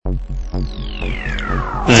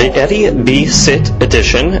The Eddie B. Sit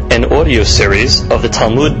edition and audio series of the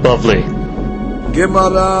Talmud Bavli.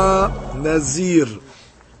 Gemara Nazir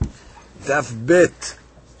Daf Bet.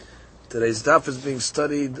 Today's daf is being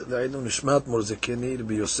studied. The Eidon Nishmat Morzekeni,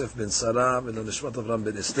 Rabbi Yosef ben Sarah, Eidon Nishmat Avram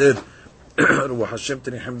ben Esther, Ruach Hashem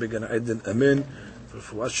Tenichem began Eidon Amen,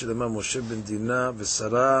 Ruach Shilema Moshe ben Dina,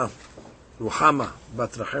 Vesara Ruhama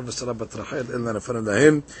Bat Rachel, Vesara Bat Rachel, Elna Nefana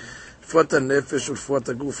Lahem, Fuat HaNefesh Ufuat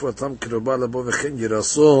HaGuf Fuat Ham Kiruba Labo V'chen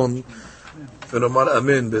Yirason, V'nomar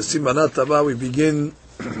Amen. B'simanat Haba we begin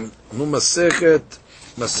Masechet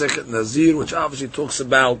Nazir, which obviously talks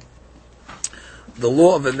about the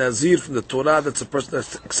law of a Nazir from the Torah. That's a person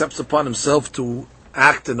that accepts upon himself to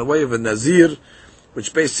act in the way of a Nazir,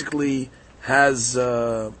 which basically has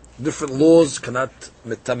different laws. Cannot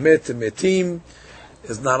metamet metim,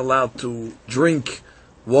 is not allowed to drink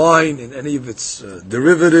wine in any of its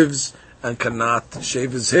derivatives, and cannot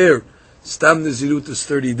shave his hair. Stam Nazirut is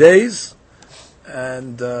 30 days,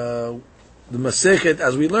 and the Masechet,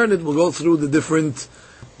 as we learn it, will go through the different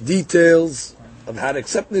details of how to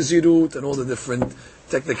accept Nazirut and all the different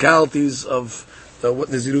technicalities of what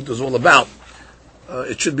Nazirut is all about.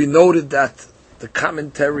 It should be noted that the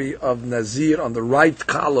commentary of Nazir on the right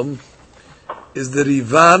column is the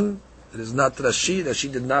Rivan. It is not Rashi.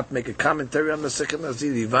 Rashi did not make a commentary on the second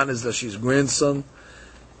Nazir. Rivan is Rashi's grandson.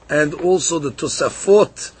 And also the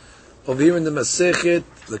Tosafot of here in the Masechet,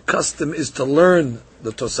 the custom is to learn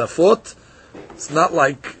the Tosafot. It's not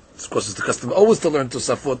like, of course, it's the custom always to learn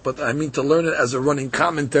Tosafot, but I mean to learn it as a running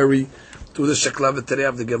commentary to the Sheklavet Tereh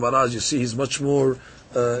of the Gemara. As you see, he's much more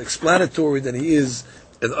explanatory than he is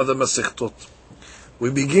in other Masechtot. We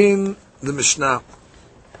begin the Mishnah.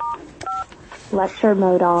 Lecture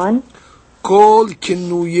mode on. Kol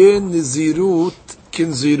kinuye nizirut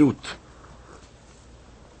kinzirut.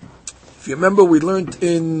 If you remember, we learned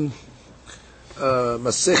in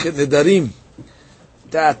Masechet Nedarim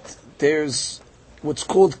that there's what's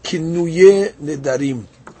called kinuye nedarim.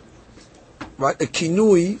 Right? A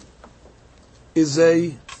kinui is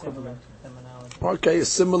a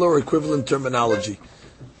similar or equivalent terminology.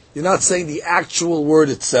 You're not saying the actual word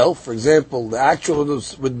itself. For example, the actual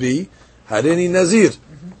word would be Hareni Nazir.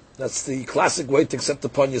 That's the classic way to accept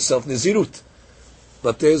upon yourself Nazirut.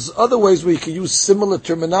 But there's other ways where you can use similar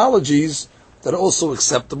terminologies that are also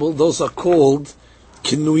acceptable. Those are called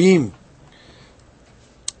kinuyim.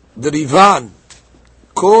 The Rivan,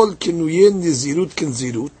 Kol kinuye Nazirut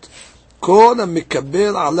kinzirut, Kol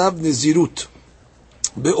המקבל עליו נזירות,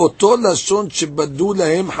 באותו לשון שבדו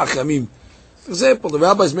להם חכמים. For example, the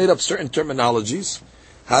rabbis made up certain terminologies.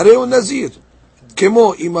 Hareu Nazir.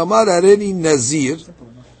 Kemo imamar hareni Nazir.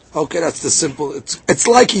 Okay, that's the simple. It's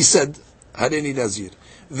like he said, hareni Nazir.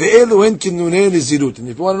 Ve'elu hen kinunei Nazirut. And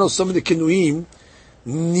if you want to know some of the kinuim,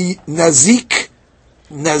 Nazik,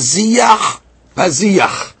 Naziyach,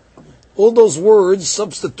 Paziyach. All those words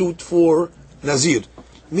substitute for Nazir.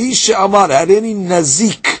 Mi she'amar hareni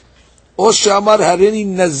Nazik, o she'amar hareni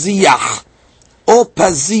Naziyach, o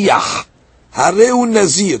Paziyach. Hareu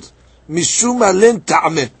Nazir, mishum alen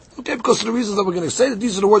ta'ameh. Okay, because of the reasons that we're going to say, that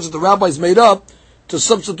these are the words that the rabbis made up to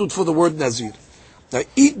substitute for the word Nazir. Now,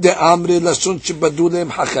 eat the amre lashon shebadu lehem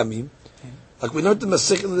hachamim. Like we learned in the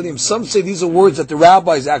Masechet Nedarim, some say these are words that the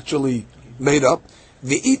rabbis actually made up.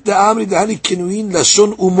 Ve'it the amre dehani kinuin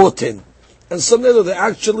lashon umoten. And some say they're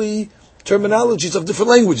actually terminologies of different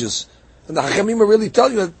languages. And the hachamim are really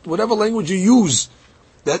telling you that whatever language you use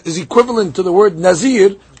that is equivalent to the word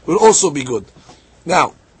Nazir will also be good.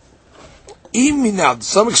 Now,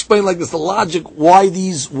 some explain like this, the logic why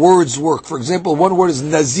these words work. For example, one word is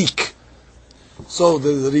Nazik. So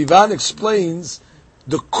the Rivan explains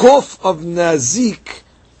the kof of Nazik,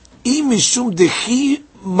 imishum dechi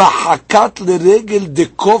mahakat leregel de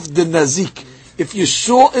kof de Nazik. If you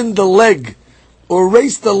shorten the leg or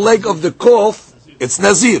raise the leg of the kof, it's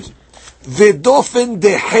Nazir. Vedofen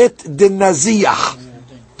de het de Naziyach.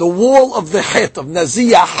 The wall of the het of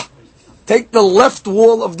Naziyach, take the left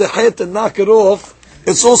wall of the het and knock it off,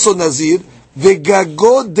 it's also Nazir.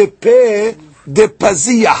 Vegago de pe de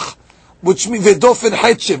Paziyach, which means vedofen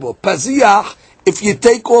het shebo. Paziyach, if you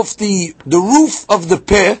take off the roof of the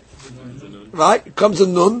pe, right, it comes a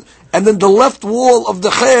nun, and then the left wall of the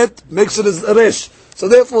het makes it as resh. So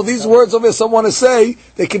therefore, these words over here, some want to say,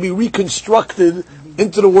 they can be reconstructed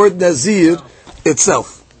into the word Nazir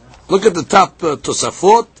itself. Look at the top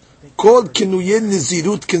Tosafot. Kol kinuye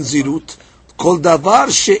nizirut kinzirut. Kol davar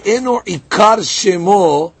she'eno ikar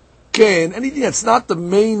shemo ken. Anything that's not the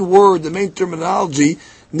main word, the main terminology,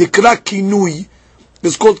 nikra kinui.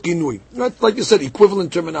 It's called kinui. Right? Like you said,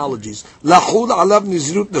 equivalent terminologies. Lahul alav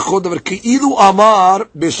nizirut nechol davar ki'ilu amar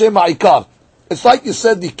b'shem ha'ikar. It's like you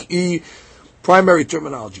said the primary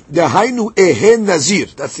terminology. Dahainu ehen nazir.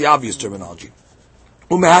 That's the obvious terminology.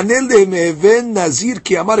 Umehanel le'mehen nazir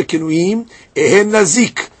ki amar kinuyim ehen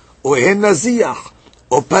nazik o ehen naziach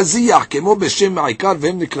o paziach kemo b'shem ha'ikar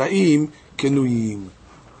v'hem nikraim kinuyim.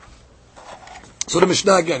 So the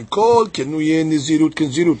Mishnah again, Kol kenuye nizirut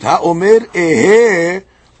kenzirut. Ha'omer ehe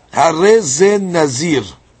hareze nazir.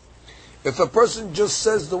 If a person just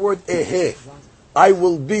says the word ehe, I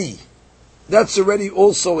will be, that's already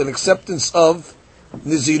also an acceptance of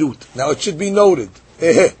nizirut. Now it should be noted,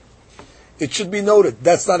 ehe. It should be noted,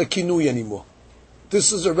 that's not a kinui anymore.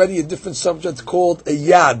 This is already a different subject called a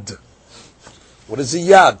yad. What is a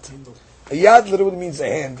yad? A yad literally means a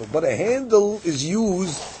handle, but a handle is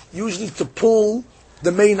used usually to pull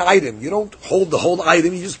the main item. You don't hold the whole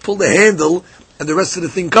item, you just pull the handle and the rest of the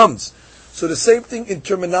thing comes. So the same thing in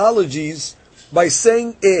terminologies, by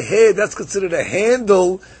saying ehe, that's considered a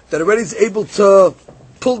handle that already is able to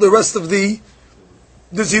pull the rest of the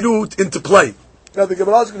zirut into play. Now the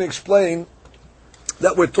Gemara is going to explain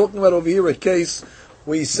that we're talking about over here a case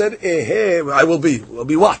where he said ehe, I will be. Will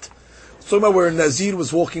be what? It's talking about where a Nazir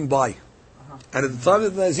was walking by. And at the time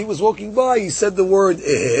that the Nazir was walking by, he said the word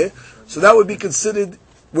ehe. So that would be considered,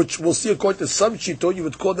 which we'll see according to some shittot, you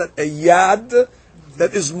would call that a yad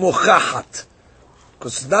that is mochachat.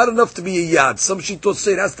 Because it's not enough to be a yad. Some shittot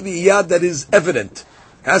say it has to be a yad that is evident.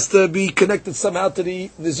 It has to be connected somehow to the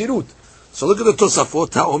Nazirut. So look at the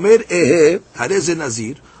Tosafot. Ha'omer ehe, hareze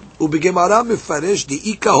Nazir, u'begemara mefaresh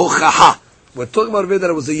di'ika hochaha. We're talking about that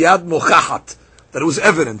it was a yad mochachat, that it was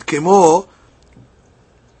evident. Kemo,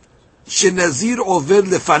 שנזיר עובר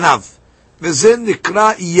לפניו, וזה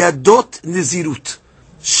נקרא ידות נזירות,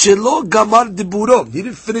 שלא גמר דיבורו. He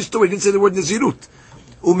didn't finish the word, he didn't say the word נזירות.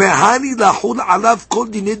 ומהני לחול עליו כל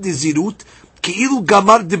דיני נזירות, כאילו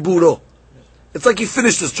גמר דיבורו. It's like he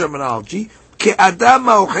finished this terminology. כאדם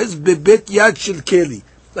האוחז בבית יד של כלי.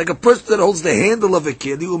 Like a person that holds the handle of a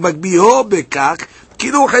כלי, ומגביהו בכך,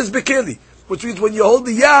 כאילו אוחז בכלי. Which means when you hold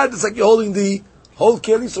the yad, it's like you're holding the whole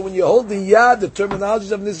keli. So when you hold the yad, the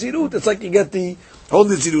terminologies of Nazirut, it's like you get the whole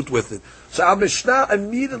Nazirut with it. So our Mishnah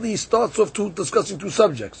immediately starts off discussing two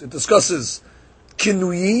subjects. It discusses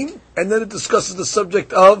kinuyim, and then it discusses the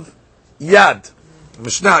subject of yad.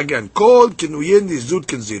 Mishnah again, Kol kinuyim nizut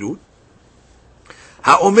kenzirut.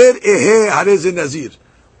 Ha'omer ehe hareze nazir.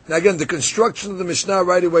 Now again, the construction of the Mishnah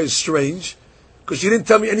right away is strange, because you didn't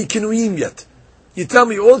tell me any kinuyim yet. You tell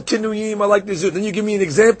me all kinuyim are like nizut, then you give me an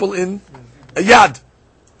example in a yad,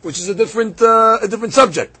 which is a different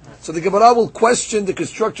subject. So the Gemara will question the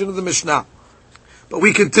construction of the Mishnah. But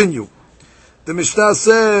we continue. The Mishnah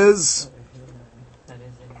says,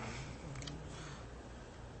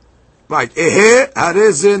 right, ehe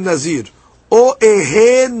hareze nazir, or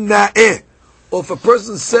ehe na'eh, or if a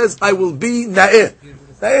person says, I will be na'eh.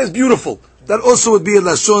 Na'eh is beautiful. That also would be a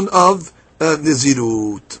lashon of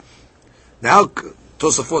nazirut. Now,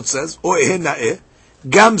 Tosafot says, or ehe na'eh,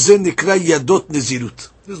 Gam ze nikra yadot nezirut.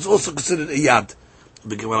 This is also considered a yad.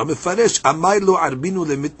 בגמרא מפרש, אמר לו ערבינו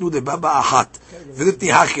למיתנו לבבא אחת,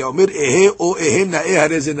 ונתני הכי, אומר אהה או אהה נאה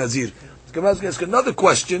הרי זה נזיר. The Gemara is going to ask another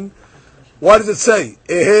question. Why does it say,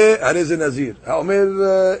 אהה הרי זה נזיר? האומר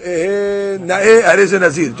אהה נאה הרי זה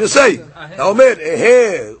נזיר. Just say, האומר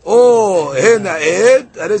אהה או אהה נאה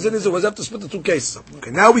הרי זה נזיר. We'll have to split the two cases.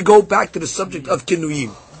 Okay, now we go back to the subject of kinuyim.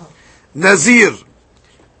 Nazir.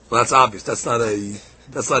 Well, that's obvious. That's not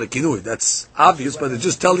a kinui. That's obvious, but it's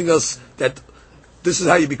just telling us that this is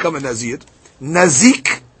how you become a Nazir.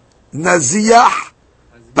 Nazik, Naziach,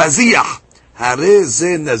 Baziach. Hare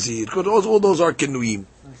ze Nazir. Because all those are kinuim.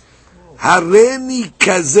 Hareni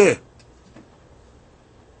kazeh.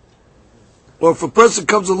 Or if a person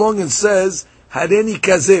comes along and says, Hareni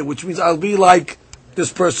kazeh, which means I'll be like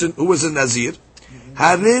this person who was a Nazir.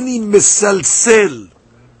 Hareni misalsel.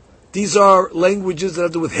 These are languages that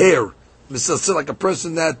have to do with hair. Misalsel, like a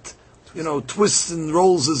person that, twists and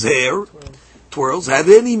rolls his hair. Twirls.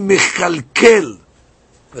 Hareni mechalkel.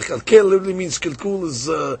 Mechalkel literally means kilkul is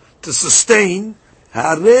to sustain.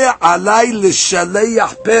 Hare alay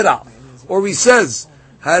l'shaleach pera. Or he says,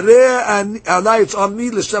 Hare alay, it's on me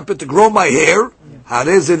l'shapet to grow my hair.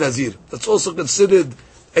 Hare ze nazir. That's also considered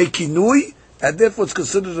a kinui, and therefore it's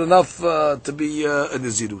considered enough to be a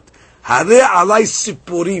nazirut. Hare alay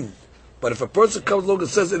sipurim. But if a person comes along and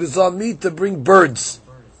says, it is on me to bring birds,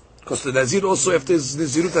 because the nazir also after his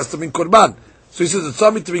nazirut has to bring korban. So he says, it's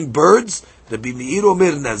on me to bring birds. Rabbi Meir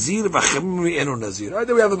omer nazir, v'chamim eno nazir. Right,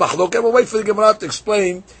 then we have a machlok, and we'll wait for the Gemara to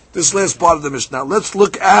explain this last part of the Mishnah. Let's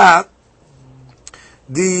look at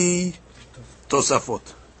the Tosafot.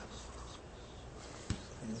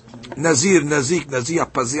 Nazir, Nazik, Nazir,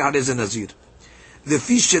 Paziah is a Nazir.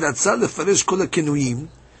 לפי שרצה לפרש כל הכינויים,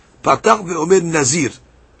 פתח ואומר נזיר.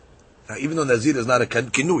 Now, even though Nazir is not a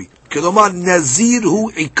כינוי, כלומר, נזיר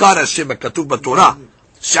הוא עיקר השם הכתוב בתורה,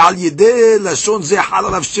 שעל ידי לשון זה חל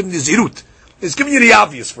עליו שם נזירות. It's giving you the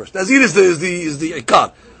obvious first. Nazir is the עיקר.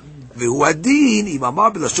 והוא הדין, אם אמר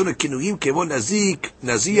בלשון הכינויים, כמו נזיק,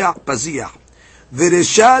 נזיח, פזיח.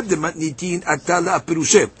 ורשע דמתניתין עתה לה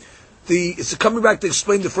פירושה. It's coming back to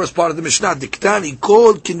explain the first part of the Mishnah. Diktani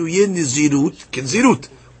kol kinuyim nizirut, kinzirut.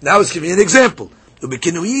 Now it's giving you an example.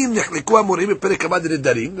 Ubekinuyim nechleku amorim beperek hamad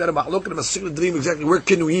nedarim. There are machlok in the Masechet Nedarim exactly where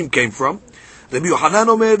kinuyim came from. Rabbi Yochanan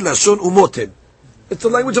omer lashon umotem. It's the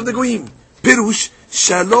language of the goyim. Pirush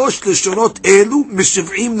shalosh lashonot elu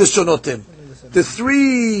mishiv'im lashonotem. The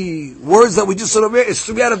three words that we just said over here is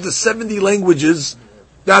 3 out of the 70 languages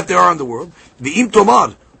that there are in the world. Ve'im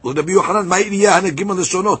tomar. Rabbi Yochanan ma'iriyah hanegim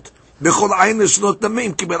lashonot. בכל עין לשנות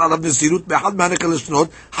נמים קיבל עליו נזירות באחד מהנקל לשנות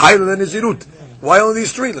higher than נזירות. Why only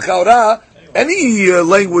these three? לכאורה, any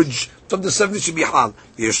language from the 70 should be חל.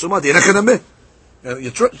 יש לומר, דרך הנמה.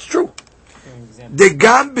 It's true.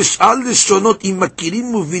 דגם בשאר לשונות אם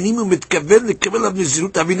מכירים מבינים ומתכוון לקבל עליו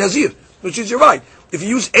נזירות אבי נזיר. Which is, you're right. If you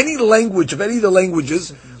use any language of any of the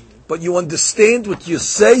languages, but you understand what you're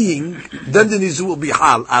saying, then the nizir will be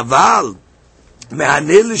חל. אבל,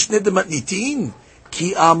 מענה לשני דמתניתין,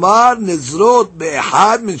 כי אמר נזרות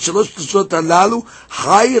באחד מן 3 לשונות הללו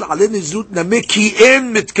חייל עלי נזרות נמה כי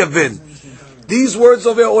אין מתכוון. These words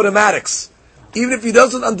over automatics. Even if he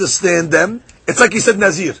doesn't understand them, it's like he said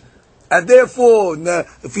Nazir. And therefore,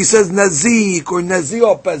 if he says Nazik or Nazir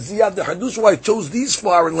or Paziyah, the Hadush why I chose these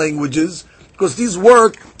foreign languages, because these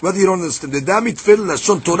work, whether you don't understand. The Damit Fil,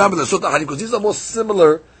 Lashon Torah, and Lashon Tahani, because these are more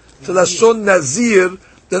similar to Lashon Nazir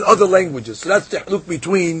than other languages. So that's the haluk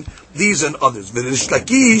between these and others. Rish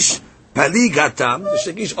Lakish, Palig Hatam, Rish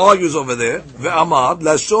Lakish argues over there, Ve'amar,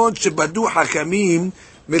 Lashon Shebadu Hakamim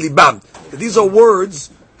Melibam. These are words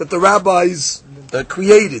that the rabbis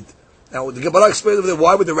created. Now, the Gemara explains over there,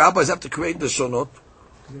 why would the rabbis have to create the Shonot?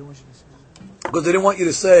 Because they didn't want you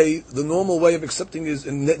to say, the normal way of accepting is,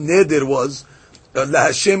 Neder was, La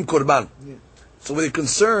Hashem Korban. So when they're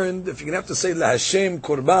concerned, if you're going to have to say La Hashem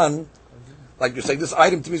Korban, like you're saying, this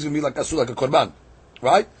item to me is going to be like asul, like a korban,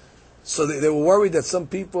 right? So they were worried that some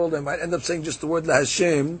people, they might end up saying just the word la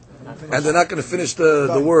Hashem, and they're not going to finish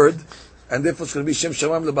the word, and therefore it's going to be Shem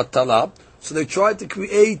Shamayim leBatalab. So they tried to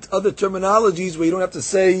create other terminologies where you don't have to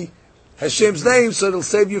say Hashem's name, so it'll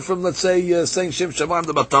save you from, let's say, saying Shem Shamayim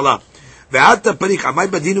leBatalab. Ve'ata parich amay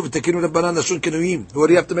badinu v'tekinu rabbanan lashon kenuim. What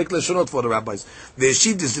do you have to make lashonot for the rabbis?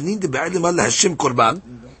 Ve'eshid dizanin de be'alim al Hashem korban,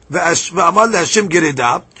 ve'amal la Hashem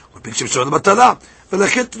gereda.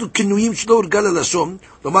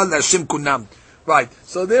 Right,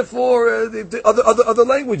 so therefore the other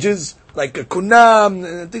languages like kunam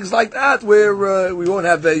and things like that where we won't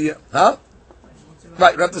have a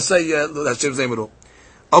right, we have to say Hashem's name at all.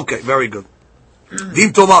 Okay, very good.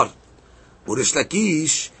 Dim tomar urish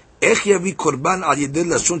lakish איך יביא קורבן על ידי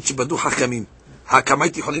לשון שבדו חכמים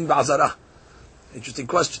הקמית יכולים בעזרה. Interesting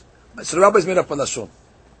question. So the rabbis made up a lashon.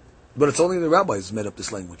 But it's only the rabbis made up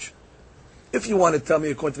this language. If you want to tell me,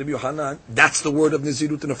 according to Rabbi Yochanan, that's the word of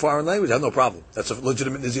Nizirut in a foreign language, I have no problem. That's a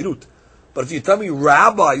legitimate Nizirut. But if you tell me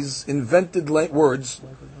rabbis invented words,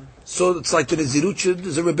 so it's like the Nizirut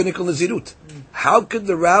is a rabbinical Nizirut. How could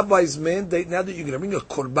the rabbis mandate now that you're going to bring a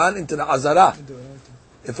korban into the Azara?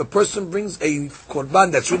 If a person brings a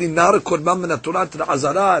korban that's really not a korban min Torah to the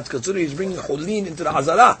Azara, it's considered he's bringing Hulin into the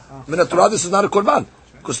Azara. Min Torah, this is not a korban.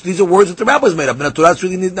 Because these are words that the rabbis made up. And that's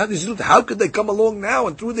really not Nizirut. How could they come along now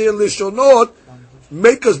and through their Lishonot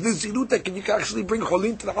make us Nizirut that you can actually bring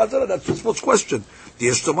Cholin to the Hazara? That's the first question.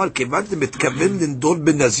 Because it's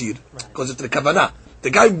the Kavanah. The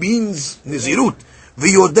guy means Nizirut.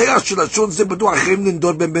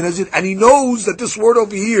 And he knows that this word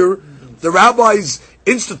over here, the rabbis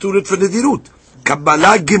instituted for Nizirut.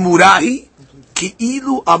 Kabbalah Gemurahi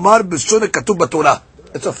Ki'ilu Amar B'Shona Katuv B'Torah.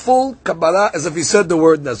 It's a full Kabbalah as if he said the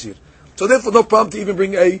word Nazir. So therefore, no problem to even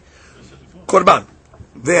bring a Korban.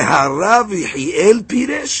 Ve'harav Yehiel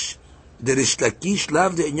Piresh Derish Lakish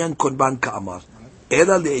Lav Le'inyan Korban Ka'amar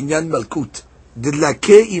Ela Le'inyan Malkut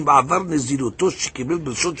Dilake Im Avar Naziruto Shekibel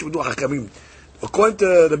B'Shon Shebedu HaKamim. According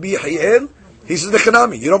to Rabbi Yehiel, he says the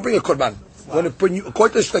Chanami, you don't bring a Korban. According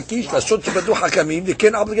to Lakish, B'Shon Shebedu HaKamim, they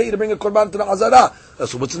can't obligate you to bring a Korban to the Hazara.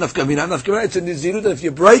 So what's enough Kamina? Enough Kamina, it's a Nazirut, and if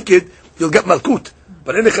you break it, you'll get Malkut.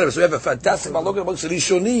 But in the case, we have a fantastic malok amongst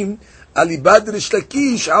Rishonim, Alibad Rish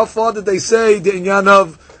Lakish. How far did they say the inyan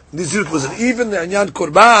of Nizirut? Was it even the inyan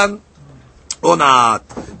Korban? or not.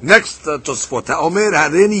 Next Tosfot. Omer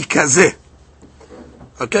hareni kazeh.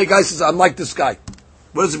 Okay, guys, says, I'm like this guy.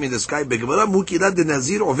 What does it mean, this guy? Begemara mukilad de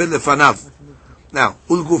Nazir over lefanav. Now,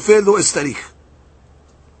 ulgufe lo estarich.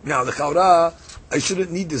 Now, the Chaura, I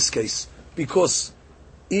shouldn't need this case, because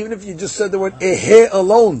even if you just said the word ehe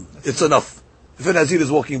alone, it's enough. If a Nazir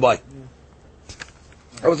is walking by.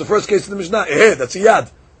 That was the first case in the Mishnah. Ehe, that's a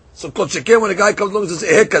yad. So, kol sheken, when a guy comes along and says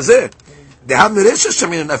ehe kazeh, deha miresha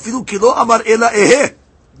shaminan, afilu kilo amar ela ehe.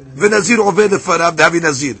 Venazir over lefanav, dehavi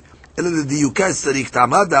Nazir. אלא לדיוקה צריך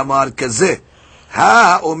תעמד אמר כזה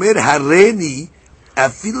האומר הרני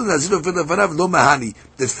אפילו נזיר עובד לפניו לא מהני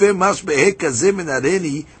תתפה מש בהה כזה מן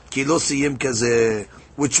הרני כי לא סיים כזה,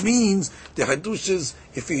 which means the Hadush is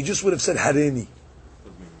if he just would have said hareni,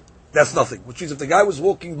 that's nothing, which means if the guy was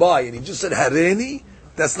walking by and he just said hareni,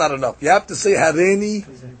 that's not enough. You have to say hareni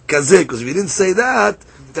kazeh, because if you didn't say that,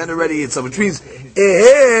 then already it's which means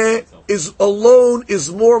ehe is alone is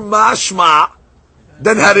more mashma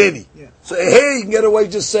than hareni. So hey, you can get away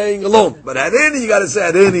just saying alone, but hareni you got to say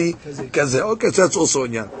hareni kazeh. Okay, so that's also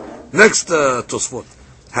in yan. Next Tosfot.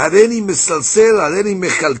 Hareni misalsel, hareni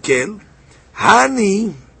mechalkel,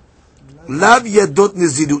 hani lav yadot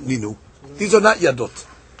nezirut ninu. These are not yadot.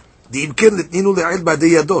 The imken ninu le'el ba'de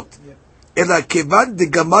yadot. Ela kevan de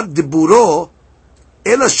gamar de buro,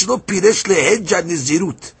 ela shlo piresh lehedja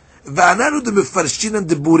nezirut. Va'ananu de mefarshinan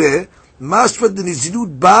de bure, mashva de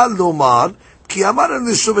nezirut ba lomar. The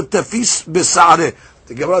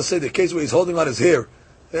Gemara say the case where he's holding on his hair,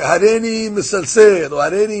 hareni misalsel or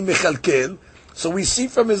hareni mechalkel. So we see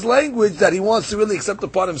from his language that he wants to really accept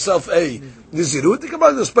upon himself a nizirut. The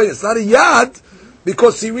Gemara explain it's not a yad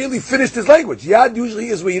because he really finished his language. Yad usually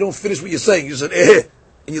is where you don't finish what you're saying. You said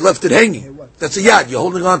and you left it hanging. That's a yad. You're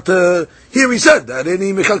holding on to. Here he said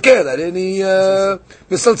hareni mechalkel, hareni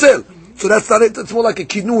misalsel. So that's not it. It's more like a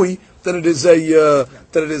kinui than it is a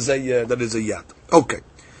yad. Okay,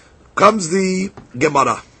 comes the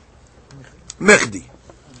Gemara, Mechdi.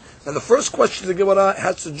 Now the first question of the Gemara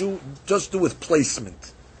has to do with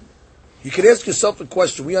placement. You can ask yourself a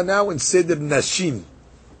question. We are now in Seder Nashim,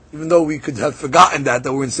 even though we could have forgotten that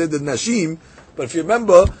we're in Seder Nashim. But if you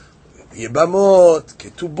remember, Yebamot,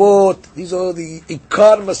 Ketubot, these are the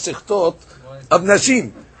Ikar Masechtot of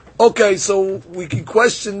Nashim. Okay, so we can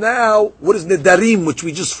question now, what is Nedarim, which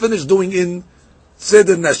we just finished doing in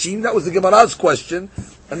Seder Nashim? That was the Gemara's question.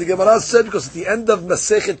 And the Gemara said, because at the end of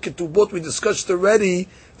Masechet Ketubot, we discussed already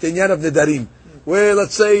the Inyan of Nedarim. Where,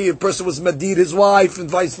 let's say, a person was Madir, his wife, and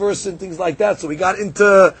vice versa, and things like that. So we got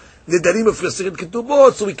into Nedarim of Masechet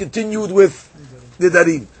Ketubot, so we continued with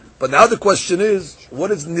Nedarim. But now the question is, what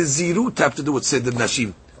does Nizirut have to do with Seder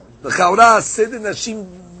Nashim? The Chaura, Seder Nashim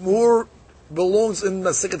more belongs in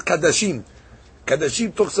Masechet Kadashim.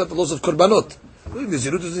 Kadashim talks about the laws of Korbanot.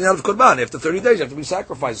 Nizirut is the Inyan of Korban. After 30 days, you have to be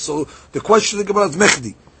sacrificed. So the question of the Gemara is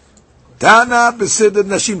Mechdi. Tana b'Seder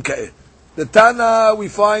Nashim ka'eh. The Tana, we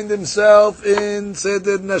find himself in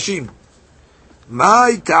Seder Nashim.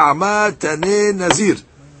 Mai ta'ama taneh Nazir.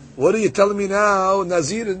 What are you telling me now,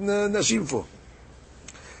 Nazir and Nashim for?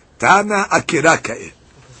 Tana akira ka'eh.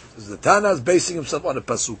 The Tana is basing himself on a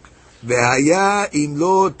pasuk. Ve'haya im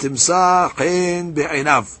lo timsa chen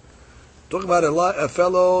be'inav. Talking about a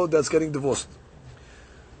fellow that's getting divorced.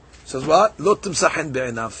 Says what? Lo timsa chen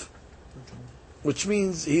be'inav. Which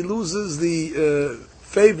means he loses the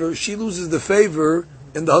favor, she loses the favor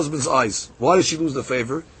in the husband's eyes. Why does she lose the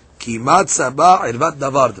favor? Kimat sabah irvat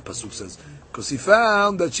davar, the pasuk says. Because he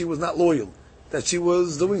found that she was not loyal. That she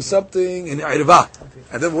was doing something in irva.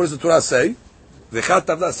 And then what does the Torah say? That's the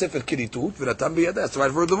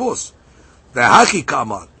right for a divorce.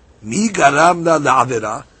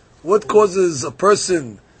 What causes a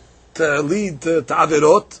person to lead to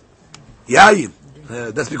averot? Yayin.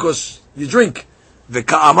 That's because you drink. And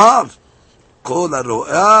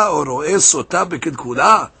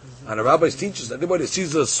the rabbis teach us that anybody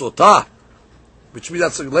sees a sotah, which means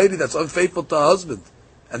that's a lady that's unfaithful to her husband,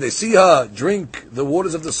 and they see her drink the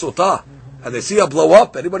waters of the sotah, and they see her blow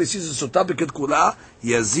up. Anybody sees a sotah b'kid kula,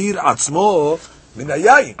 yazir atzmo min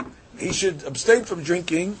hayayin. He should abstain from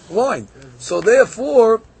drinking wine. So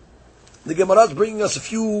therefore, the Gemara is bringing us a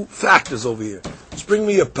few factors over here. It's bringing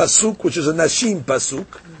me a pasuk, which is a nashim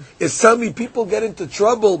pasuk. It's telling me people get into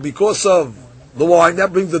trouble because of the wine.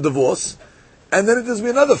 That brings the divorce. And then it gives me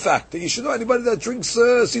another factor. You should know anybody that drinks,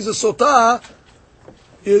 sees a sotah,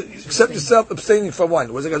 you accept yourself abstaining from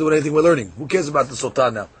wine. What's it got to do with anything we're learning? Who cares about the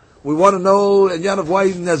sotah now? We want to know Inyan of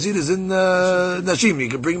why Nazir is in Nashim. You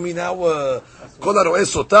can bring me now Kol HaRo'eh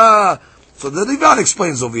Sotah. So the Rivan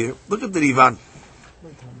explains over here. Look at the Rivan.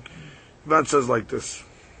 Rivan says like this.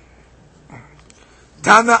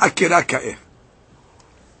 Tana akira ka'eh.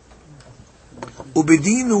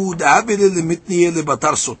 Ubedinu da'abele lemitniye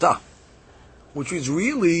lebatar sota. Which means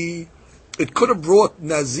really, it could have brought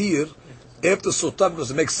Nazir after sota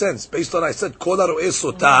because it makes sense. Based on I said, Kola ro'eh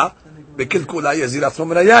sota, bekil kula yazir afro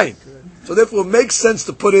min hayayin. So therefore it makes sense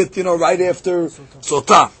to put it, right after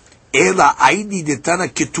sota. Ela aidi detana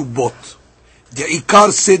ketubot. The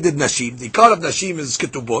ikar said nashim. The ikar of nashim is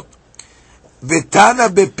ketubot. Vetana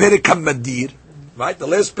beperek hamadir. Right? The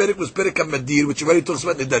last perek was perek hamadir, which already talks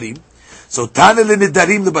about nedarim. So tana le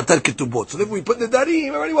nedarim lebatar ketubot. So if we put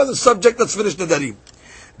nedarim, already was a subject. Let's finish nedarim.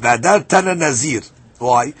 Vadar tana nazir.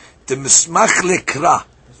 Why? The mismach lekra.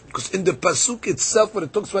 Because in the pasuk itself, when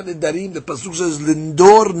it talks about nedarim, the pasuk says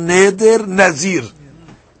lindor neder nazir.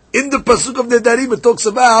 In the pasuk of nedarim, it talks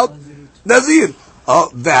about nazir.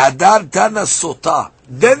 Vadar tana sota.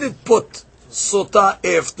 Then it put sota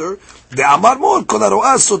after the amar mor kol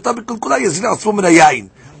haro'ah sota b'kol kula yazir asmo min hayayin.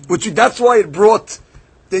 Which that's why it brought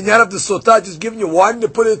the inyan of the sota. Just giving you why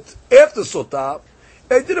didn't put it after sota.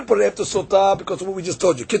 It didn't put it after sota because of what we just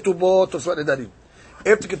told you. Ketubot talks about nedarim.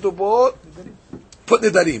 After ketubot, put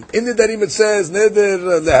nedarim. In nedarim it says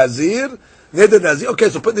neder lehazir, neder nazir. Okay,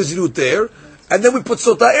 so put nezirut there, and then we put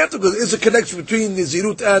sota after because there's a connection between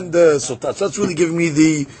nezirut and sota. So that's really giving me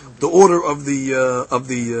the order of the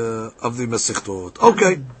Masechtot.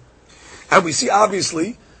 Okay, and we see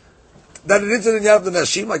obviously that it is in the Inyan of the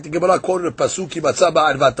Nashim, like the Gemara quoted a pasuk matzah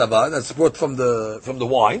ba'ar vatava, that's brought from the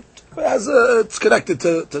wine. As it's connected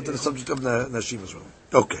to the subject of the Nashim as well.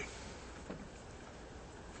 Okay.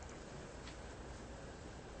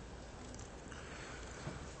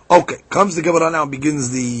 Okay, comes the Gemara now and begins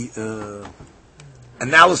the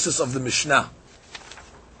analysis of the Mishnah.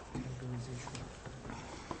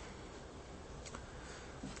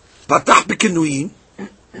 Patach b'kinuim,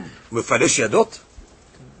 mefaresh yadot.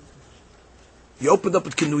 You opened up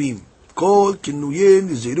with kinuim. Kol, kinuyin,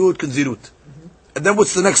 zirut, kinzirut. And then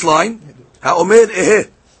what's the next line? Ha'omer ehe.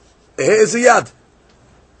 Ehe is a yad.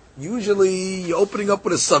 Usually you're opening up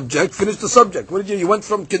with a subject, finish the subject. What did you went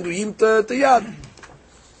from kinuyim to yad.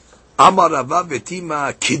 Amar Rava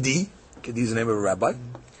Betima Kidi. Kidi is the name of a rabbi.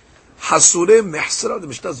 Hasure Mehsara. The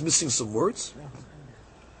Mishnah is missing some words.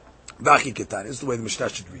 Vachi Ketani. This is the way the Mishnah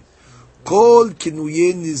should read. Kol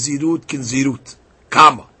kinuye nizirut kinzirut.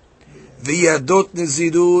 Kama. V'yadot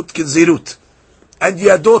nizirut kinzirut. And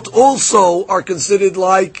yadot also are considered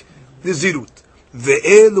like nizirut.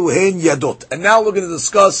 Ve'elu hen yadot. And now we're going to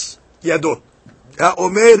discuss yadot.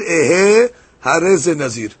 Ha'omer ehe hareze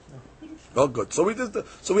nazir. Oh, good. So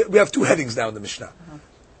we have two headings now in the Mishnah.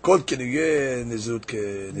 Kol kinuye nizirut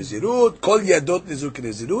ke nizirut. Kol yadot nizirut ke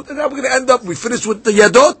nizirut. And now we're going to end up, we finished with the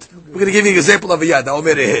yadot. We're going to give you an example of a yad.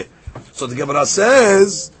 Ha'omer ehe. So the Gemara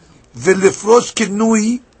says, V'lefrosh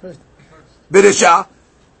kinui beresha.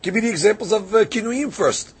 Give me the examples of kinuyim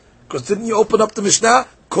first. Because didn't you open up the Mishnah?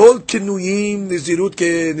 Kol kinuyim nizirut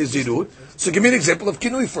ke nizirut. So give me an example of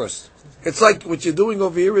kinui first. It's like what you're doing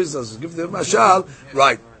over here is, give them mashal,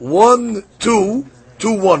 right, 1, 2,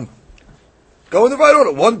 2, 1. Go in the right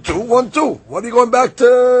order, 1, 2, 1, 2. What are you going back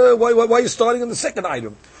to, why are you starting on the second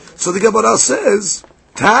item? So the Gemara says,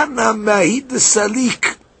 Tana mahid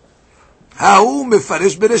salik, ha'u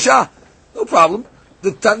mefaresh beresha. No problem.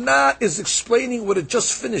 The Tana is explaining what it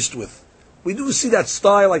just finished with. We do see that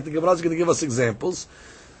style, like the Gemara is going to give us examples,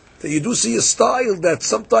 that you do see a style that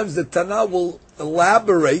sometimes the Tana will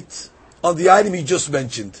elaborate on the item he just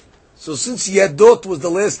mentioned. So since Yadot was the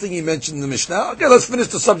last thing he mentioned in the Mishnah, okay, let's finish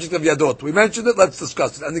the subject of Yadot. We mentioned it, let's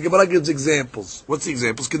discuss it. And the Gemara gives examples. What's the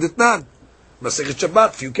examples? Keditnan. Masechet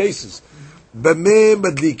Shabbat, few cases. Bame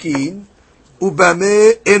madlikin,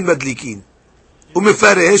 ubame en madlikin.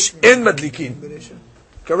 Umefaresh en madlikin.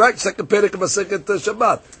 Correct? Second perek of Masechet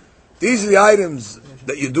Shabbat. These are the items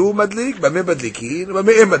that you do madlik, bame madlikin,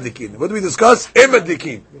 bame en madlikin. What do we discuss? En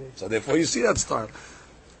madlikin. So therefore you see that style.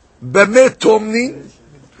 Bame tomnin,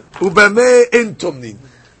 ubame in tomnin.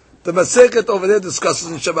 The Masechet over there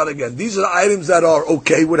discusses in Shabbat again. These are the items that are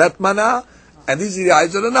okay with Hatmana, and these are the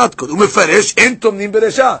items that are not good. Umefaresh in tomnin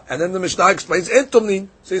beresha. And then the Mishnah explains in tomnin.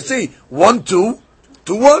 So you see, 1, 2,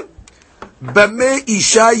 2, 1. Bame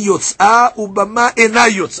isha yotz'a, ubama ena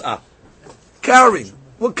yotz'a. Carrying.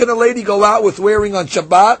 What can a lady go out with wearing on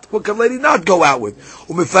Shabbat? What can a lady not go out with?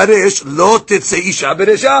 Umefaresh lo tetze isha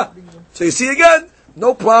beresha. So you see again,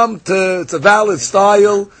 no problem. It's a valid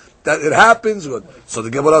style that it happens. So the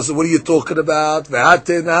Gemara says, "What are you talking about?"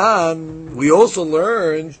 V'hatenan. We also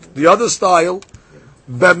learned the other style.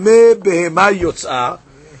 Bame behema yotz'a,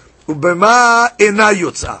 ubema ena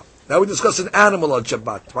yotz'a. Now we discuss an animal on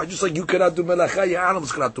Shabbat. Right? Just like you cannot do melacha, your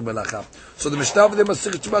animals cannot do melacha. So the Mishnah of the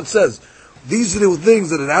Masechet Shabbat says, These are the things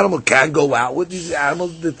that an animal can go out with. These are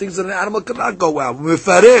the things that an animal cannot go out.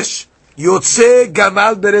 Mefarish yotze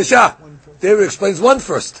gamal beresha. There it explains one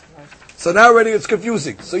first. So now already it's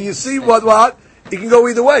confusing. So you see what? It can go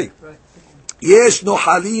either way. Yesh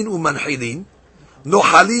nohalin umanhilin.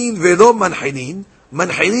 Nohalin velo manhilin.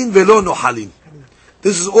 Manhilin velo nohalin.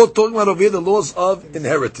 This is all talking about over here the laws of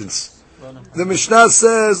inheritance. The Mishnah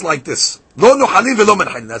says like this. Lo nohalin velo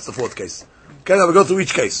manhilin. That's the fourth case. Okay, now we go through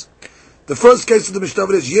each case. The first case of the Mishnah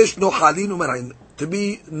is yesh nohalin umanhilin. To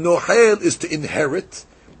be nohel is to inherit,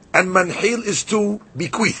 and manhil is to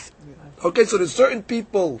bequeath. Okay, so there's certain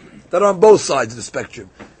people that are on both sides of the spectrum.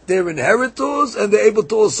 They're inheritors and they're able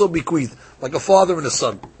to also bequeath, like a father and a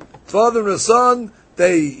son. Father and a son,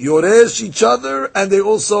 they yoresh each other and they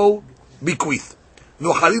also bequeath.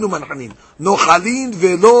 Nohalin umanhilin. Nohalin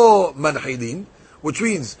velo manhilin, which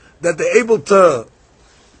means that they're able to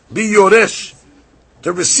be yoresh,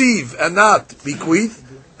 to receive and not bequeath.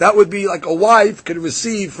 That would be like a wife could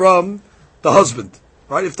receive from the husband,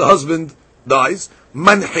 right? If the husband dies,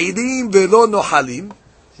 manhidim velo nohalim,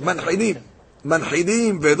 manhidim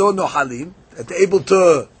velo nohalim, that they're able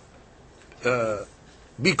to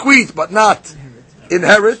bequeath but not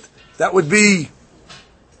inherit. That would be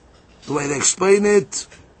the way they explain it.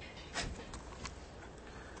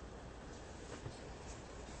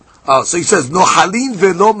 So he says nohalin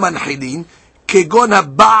velo manhidim kegon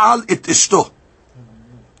habaal et ishto.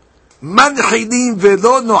 Manhidim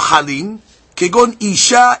velo nohalim kegon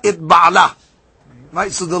isha et ba'ala.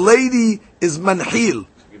 Right, so the lady is manhil.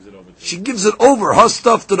 She gives it over her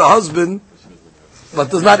stuff to the husband, but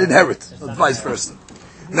does not inherit. Vice versa.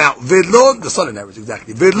 Now, velo, the son inherits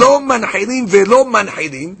exactly. Velo manhidim, velo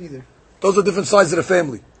manhidim. Those are different sides of the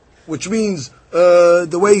family, which means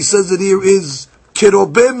the way he says it here is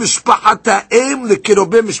kirobe mishpachat ha'em le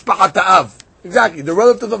kirobe mishpachat ha'av. Exactly. The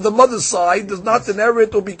relative of the mother's side does not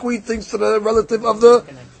inherit or bequeath things to the relative of the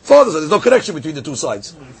father's side. There's no connection between the two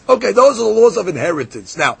sides. Okay, those are the laws of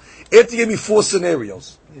inheritance. Now, after you gave me four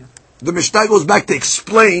scenarios, the Mishnah goes back to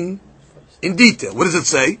explain in detail. What does it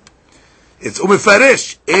say? It's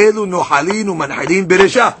umefarish elu nohalin umanhalin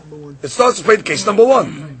beresha. It starts to explain case number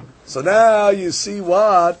one. So now you see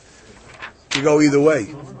what you go either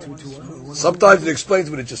way. Sometimes it explains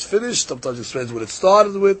what it just finished. Sometimes it explains what it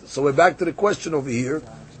started with. So we're back to the question over here.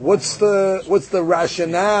 What's the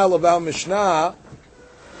rationale of our Mishnah?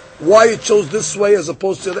 Why it chose this way as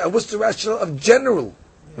opposed to, and what's the rationale of general?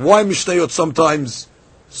 Why Mishnayot sometimes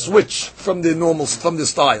switch from the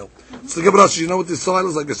style? So the Gemara says, you know what the style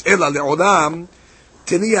is like this? Ela le'olam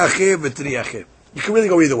teniyache v'teniyache. You can really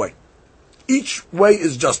go either way. Each way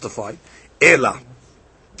is justified. Ela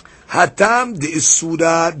hatam de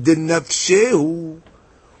isura de nafshehu.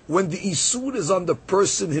 When the isur is on the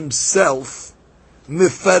person himself,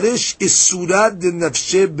 mefarish isura de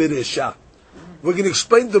nafshe beresha. We're going to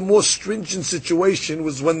explain the more stringent situation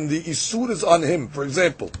was when the isur is on him. For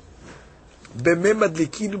example, b'meh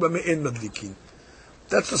madlikin u'b'meh en madlikin.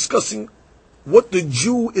 That's discussing what the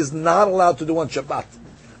Jew is not allowed to do on Shabbat.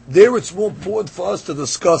 There it's more important for us to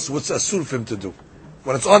discuss what's asur for him to do.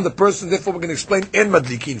 When it's on the person, therefore we're going to explain en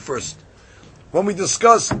madlikin first. When we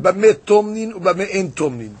discuss b'meh tomnin u'b'meh en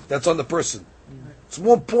tomnin, that's on the person. It's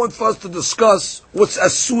more important for us to discuss what's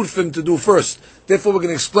asur for him to do first. Therefore we're going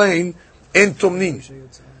to explain en tomnin.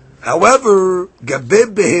 However,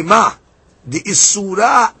 gabe behema, the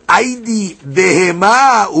isura aidi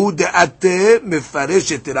behema hu de'ate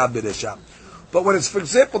mefaresh etira beresha. But when it's, for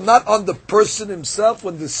example, not on the person himself,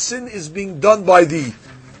 when the sin is being done by the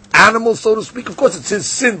animal, so to speak, of course it's his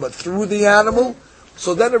sin, but through the animal,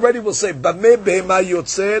 so then already we'll say, b'meh behema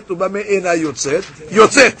yotzet, u'b'meh ena yotzet,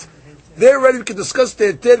 yotzet. There already we can discuss the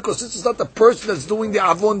heter, because this is not the person that's doing the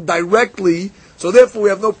avon directly, so therefore we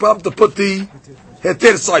have no problem to put the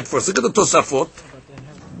heter side first. Look at the Tosafot.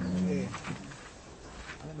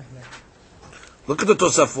 Look at the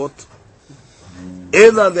Tosafot.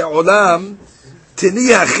 Ela le'olam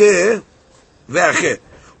teni ache ve'ache.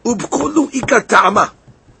 Ubkulu ikar ta'ama.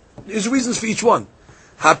 There's reasons for each one.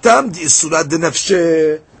 Hatam di isura de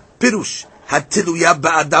nafshe pirush. Hatiluya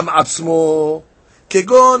ba'adam atzmo.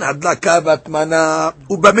 Kegon hadlaka vatmana.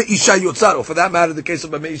 Ubame isha yotzar. Or for that matter, the case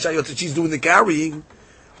of Bame isha yotzar, she's doing the carrying.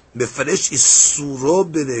 Mefresh isuro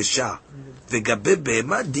beresha. Vegabe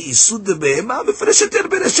behema di isud de behema. Mefresh eter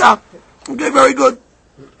beresha. Okay, very good.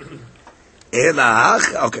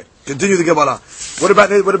 Okay, continue the Gemara. What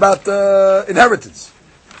about inheritance?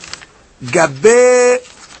 Gabe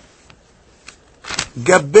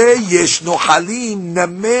yesh nohalim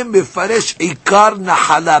name mefaresh ikar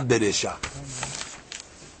nahala beresha.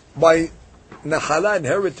 By Nahala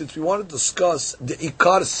inheritance, we want to discuss the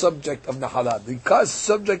ikar subject of Nahala. The ikar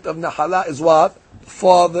subject of Nahala is what? The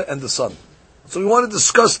father and the son. So we want to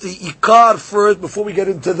discuss the ikar first before we get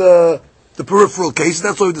into the peripheral case.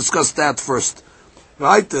 That's why we discuss that first.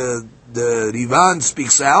 Right? The Rivan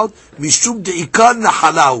speaks out, Mishum de ikar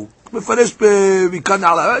Nahalahu.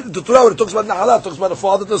 The Torah, when it talks about Nahala, it talks about the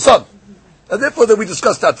father and the son. And therefore, then we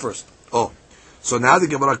discuss that first. Oh. So now the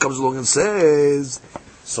Gemara comes along and says,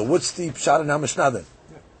 so what's the Pshat and HaMishnah then?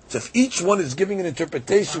 So if each one is giving an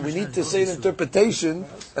interpretation, we need to say an interpretation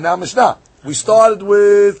in HaMishnah. We started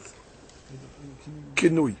with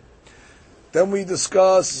Kinui. Then we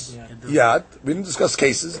discuss Yad. We didn't discuss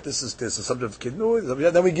cases. This is the subject of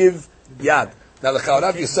Kinui. Then we give Yad. Now the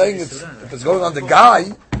Chaurav, you're saying if it's going on the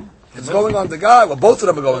guy, it's going on the guy. Well, both of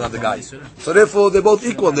them are going on the guy. So therefore, they're both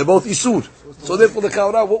equal. They're both Isur. So therefore, the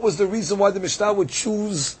Chaurav, what was the reason why the Mishnah would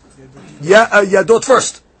choose Yadot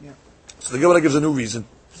first? So the Gemara gives a new reason.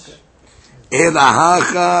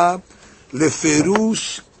 Elahacha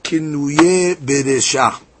leferush kinuye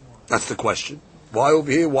beresha. That's the question. Why over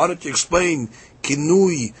here? Why don't you explain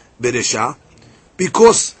kinui beresha?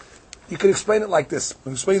 Because you can explain it like this.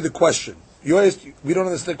 I'm explaining the question. You asked, we don't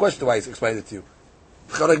understand the question. Why I explain it to you?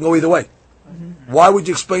 I can go either way. Why would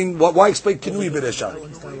you explain? Why explain kinui beresha?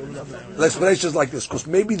 The explanation is like this: because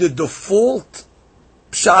maybe the default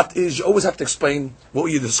pshat is you always have to explain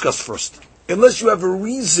what you discussed first, unless you have a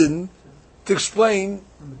reason to explain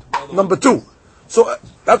number two. So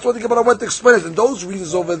that's what the Gemara went to explain it. And those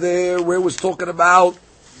reasons over there, where it was talking about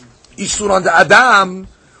Isur on the Adam,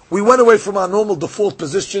 we went away from our normal default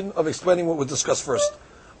position of explaining what we discussed first.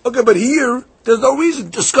 Okay, but here there's no reason.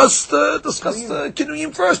 Discuss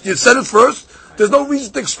Kinuyim first. You said it first. There's no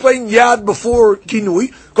reason to explain Yad before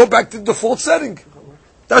Kinui. Go back to the default setting.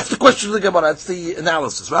 That's the question of the Gemara. That's the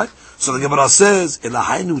analysis, right? So the Gemara says,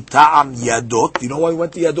 Elahainu ta'am Yadot. You know why we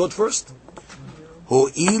went to Yadot first?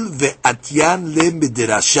 Ho'il ve'atyan le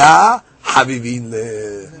midrasha habibin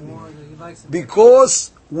le.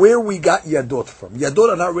 Because where we got Yadot from. Yadot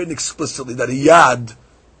are not written explicitly that a Yad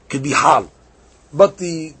could be Hal. But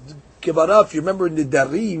the Gemara, if you remember in the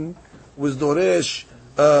Darim, was Doresh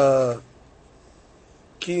Kindor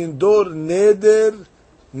Neder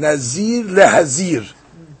Nazir Lehazir.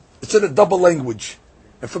 It's in a double language.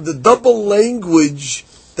 And from the double language,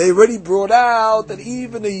 they already brought out that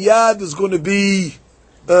even a Yad is going to be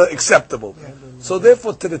acceptable. So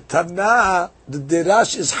therefore, to the Tana, the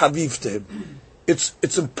Derash is Haviv to him.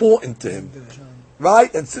 It's important to him.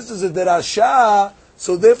 Right? And since it's a Derasha,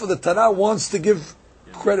 so therefore the Tana wants to give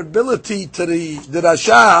credibility to the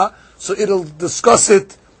Rasha, so it'll discuss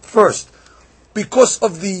it first. Because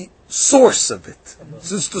of the source of it.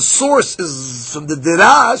 Since the source is from the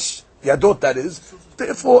Derash, Yadot that is,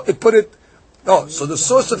 therefore it put it, so the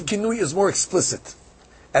source of Kinui is more explicit.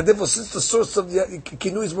 And therefore since the source of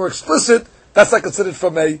Kinui is more explicit, that's not considered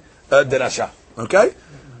from a Derasha. Okay?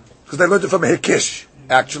 Because they learned it from a Hekesh.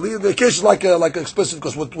 Actually, the Hekesh is like explicit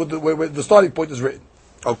because where the starting point is written.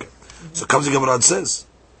 Okay. So comes the Gemara and says,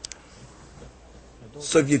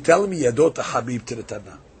 so if you're telling me Yadot a Habib to the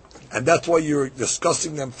Tana, and that's why you're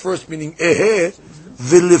discussing them first, meaning Ehe,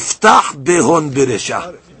 v'liftach behon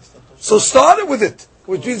beresha. So start it with it,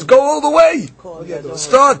 which means go all the way.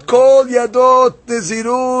 Start, Kol Yadot,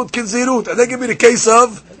 Nezirut, Kinzirut, and then give me the case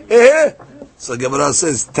of Ehe. So Gemara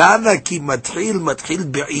says, Tana ki matchil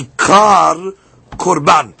be'ikar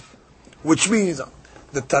korban, which means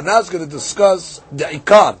the Tana is going to discuss the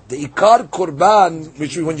ikar. The ikar korban,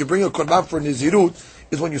 which when you bring a korban for Nezirut,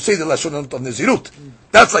 is when you say the Lashon of Nezirut.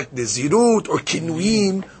 That's like Nezirut or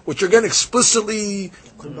Kinuim, which are again explicitly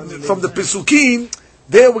from the Pesukim.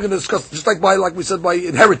 There we're going to discuss, just like we said, by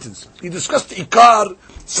inheritance. You discuss the ikar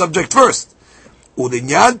subject first.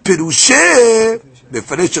 Udenyan perushe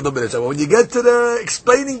when you get to the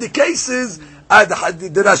explaining the cases,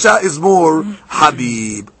 the Rasha is more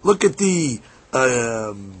Habib. Look at the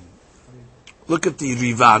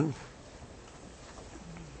Rivan.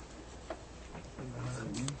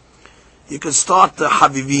 You can start the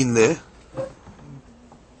Habibin there.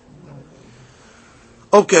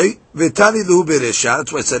 Okay, Vetani Lu Beresha,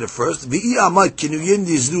 that's why I said it first. V'i amar kinuyin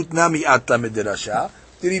nizlut nami atla medrasha.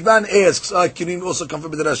 The Rivan asks, kinuyin also come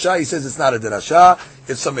from medrasha? He says it's not a derasha,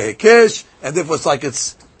 it's some hekesh, and therefore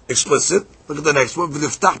it's explicit. Look at the next one.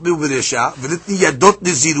 V'liftach bi beresha, v'litni yadot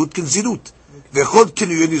nizirut kinzirut. V'chod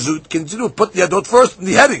kinuyin nizirut kinzirut. Put yadot first in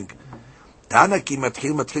the heading. Tana ki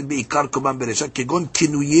matchil be'ikar kuban beresha, kegon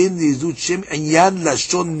kinuyin nizirut shem enyan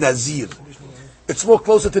lashon nazir. It's more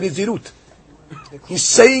closer to nizirut. He's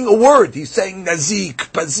saying a word. He's saying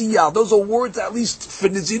nazik, paziyah. Those are words at least for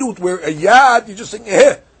nizirut. Where a yad, you're just saying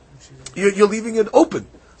eh. You're leaving it open.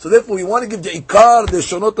 So therefore, we want to give the ikar, the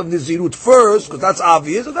shonot of Nazirut first, because that's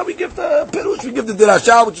obvious, and then we give the Perush, we give the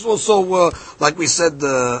Dirasha, which is also, like we said,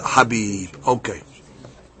 the Habib. Okay.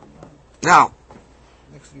 Now,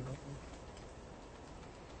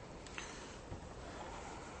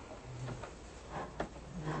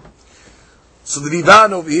 so the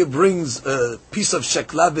Rivan over here brings a piece of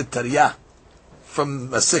Shekla V'Tariyah from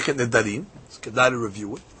Masechet Nedarim. It's kedai to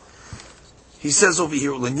review it. He says over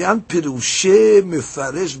here, "L'nyan pirushe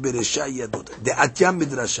mefaresh beresha yadot de'atyam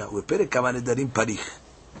midrasha u'perek kavan nedarim parich."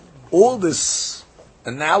 All this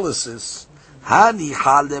analysis, hani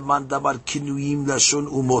haleman davar kinuyim lashon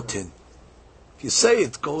umoten. If you say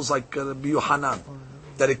it goes like Rabbi Yohanan,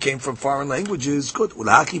 that it came from foreign languages, good.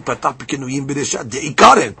 Ulaki patach kinuyim beresha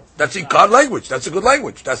de'ikaren. That's ikar language. That's a good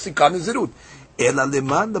language. That's ikar nezirut. Ela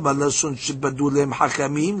leman davar lashon shebadu lehem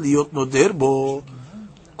hachamim liot noder bo.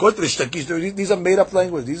 These are made-up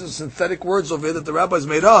language. These are synthetic words over here that the rabbis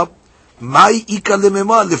made up. Mai ika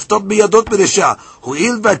lemema liftot biyadot b'resha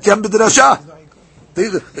hu'il v'atyam b'drasha.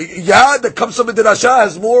 That comes from b'drasha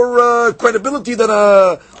has more credibility than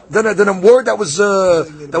a word that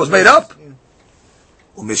was made up.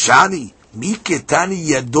 Umeshani mi ketani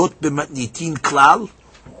yadot b'matnitin klal.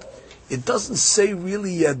 It doesn't say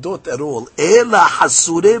really yadot at all. Ela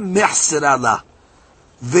hasure mehsera la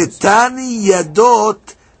v'tani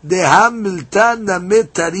yadot דהם מלתן נמה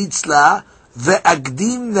תריץ לה,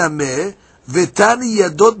 ואקדים נמה, ותני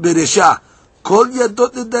ידות ברשע. כל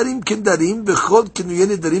ידות נדרים כנדרים, וכל כינויי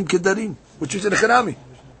נדרים כנדרים. Which is in Echanami.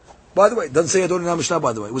 By the way, it doesn't say yadot in the Mishnah,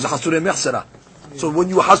 by the way. It was a Hasurei Mechsera. So when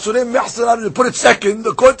you Hasurei Mechsera, you put it second,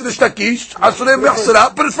 according to the Shtakish, Hasurei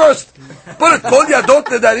Mechsera, put it first. Put it, kol yadot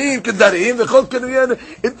nedarim kendarim, v'chol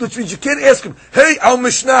kinuyei, which means you can't ask him, hey, our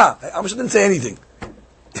Mishnah. Our Mishnah didn't say anything.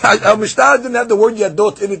 Our Mishnah didn't have the word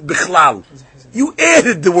yadot in it bichlal. You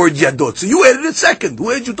added the word yadot, so you added it second. Who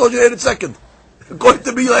added you told you to add it second? According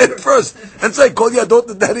to me, you add it first. And say, kol yadot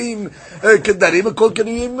nedarim kendarim, and kol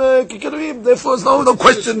kinuyim kinuyim. Therefore, there's no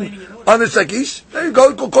question on the Shakish. There you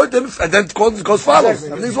go, call them, and then it goes follows.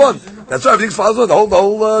 Everything's one. That's why everything's follows one. The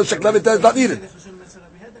whole Shekla V'Tariyah is not needed.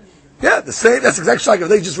 Yeah, the same, that's exactly like if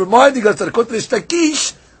they just reminding us that according to the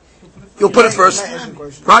Shakish, you'll put it first.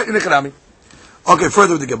 Right, in Economy. Okay,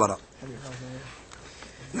 further with the Gemara.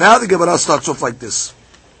 Now the Gemara starts off like this.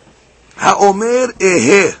 Ha'omer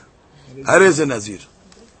ehe. Harez a Nazir.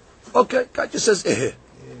 Okay, God just says ehe.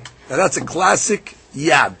 Now that's a classic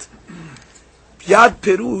yad. Yad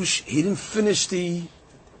Perush, he didn't finish the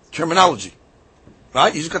terminology.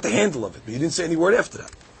 Right? He just got the handle of it, but he didn't say any word after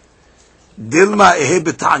that. Dilma ehe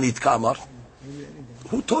beta'anit ka'amar.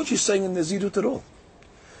 Who told you saying in Nazirut at all?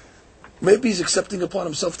 Maybe he's accepting upon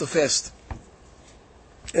himself to fast.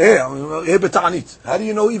 How do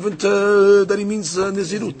you know even that he means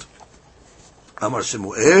Nazirut? Amar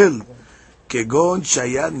Shemuel, Kegon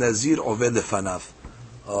Shaya Nazir Oved Lefanav.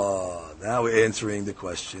 Now we're answering the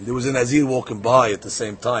question. There was a Nazir walking by at the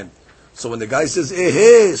same time. So when the guy says,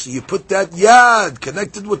 so you put that yad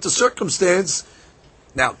connected with the circumstance.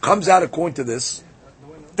 Now, comes out according to this,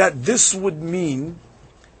 that this would mean,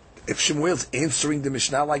 if Shemuel's answering the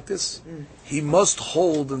Mishnah like this, he must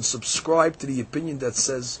hold and subscribe to the opinion that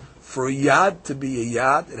says, for a yad to be a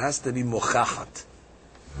yad, it has to be mochachat.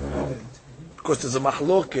 Because there's a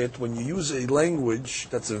mahloket, when you use a language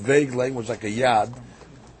that's a vague language like a yad,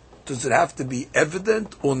 does it have to be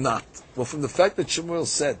evident or not? Well, from the fact that Shemuel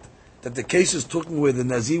said that the case is talking where the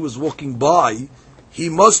Nazir was walking by, he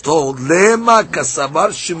must hold, lema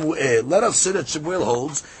kasavar Shemuel. Let us say that Shemuel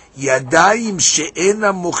holds, yadayim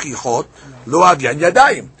she'ena mochichot, lo avyan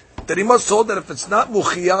yadayim. That he must hold that if it's not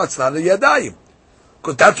muchiyah, it's not a yadayim.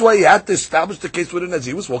 Because that's why he had to establish the case where the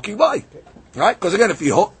Nazir was walking by. Right? Because again, if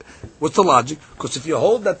you hold, what's the logic? Because if you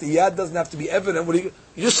hold that the yad doesn't have to be evident, you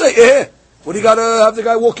just say, what do you got to have the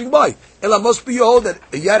guy walking by? Ella must be you hold that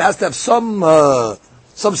a yad has to have some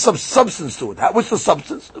substance to it. What's the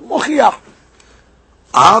substance? Muchiyah.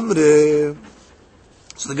 Amre.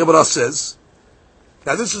 So the Gemara says,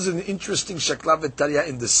 now this is an interesting Shekla V'Tariyah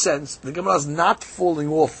in the sense, the Gemara is not falling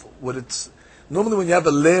off what it's, normally when you have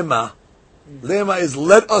a lema is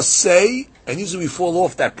let us say, and usually we fall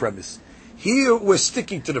off that premise. Here we're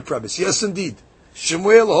sticking to the premise. Yes indeed.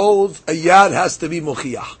 Shemuel holds a yad has to be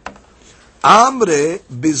mochiyah. Amre,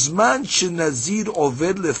 bizman shenazir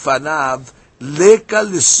oved lefanav, leka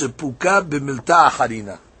l'sepuka b'milta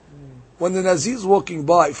acharina. When the Nazir is walking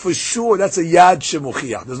by, for sure that's a yad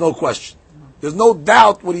shemuchiyah. There's no question. There's no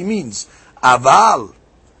doubt what he means. Aval,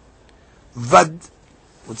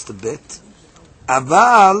 what's the bet?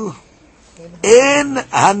 Aval, en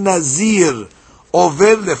hanazir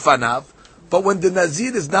over lefanav. But when the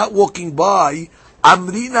Nazir is not walking by,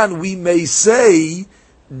 Amrinan, we may say,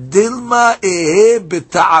 Dilma ehe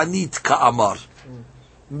beta'anit ka'amar.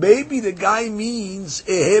 Maybe the guy means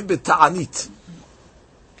ehe beta'anit,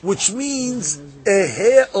 which means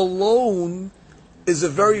ehe alone is a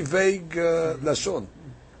very vague lashon.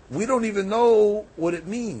 We don't even know what it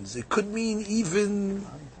means. It could mean even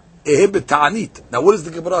ehe beta'anit. Now, what is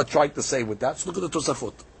the Gemara trying to say with that? So look at the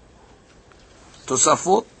Tosafot.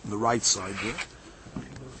 Tosafot, the right side here.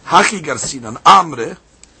 Haki garsinan amre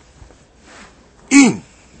in.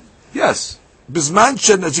 Yes. Bizman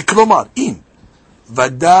shenazi klomar in.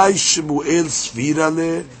 Vaday Shmuel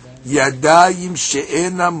svirale yadayim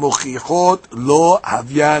she'ena mochichot lo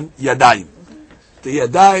havyan yadayim. The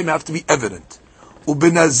yadayim have to be evident.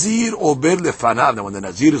 Ubenazir ober lefanav. Now when the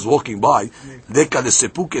Nazir is walking by, leka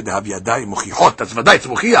lesepuke de have yadayim mochichot. That's vaday, it's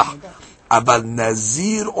mochiach. אבל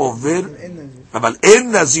נזיר עובר, אבל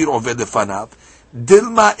אין נזיר עובר לפניו,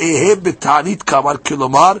 דלמה אהה בתענית כמר,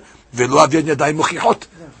 כלומר, ולא אביין ידיים מוכיחות.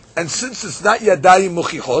 And since it's not yadayim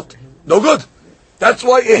mukhichot, no good. That's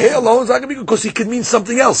why ehe alone is not going to be good, because it could mean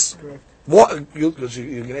something else. What, you're going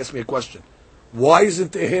to ask me a question. Why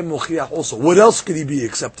isn't ehe mukhiach also? What else could he be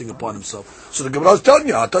accepting upon himself? So the Gemara is telling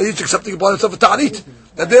you, I'll tell you he's accepting upon himself a ta'anit.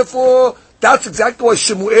 And therefore, that's exactly why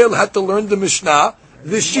Shmuel had to learn the Mishnah,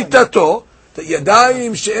 L'shitato, that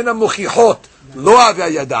yadayim she'ena mukhichot, lo avya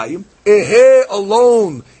yadayim, ehe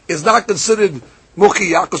alone is not considered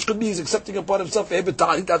mukhiach, because could be he's accepting upon himself ehe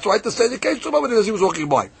b'ta'anit. That's why to say the case to him as he was walking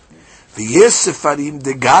by. V'yes sefarim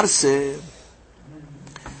de garse,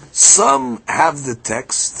 some have the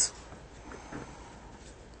text,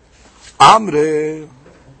 amre,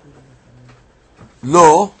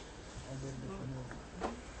 lo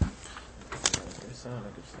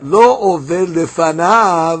over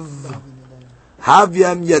lefanav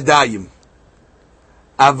havyam yadayim.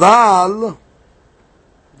 Aval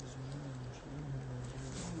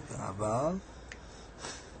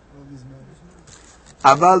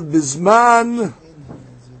bizman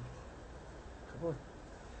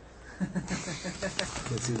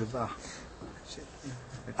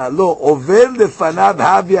lo over lefanav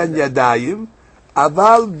havyam yadayim.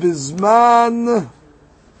 Aval bizman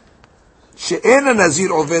שאין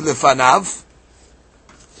הנזיר עובר לפניו,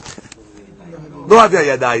 לא אביה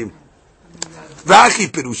ידיים. ואחי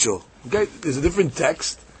פירושו. Okay, there's a different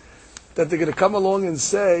text that they're going to come along and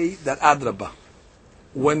say that Adraba.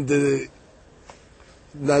 When the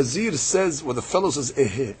Nazir says, when the fellow says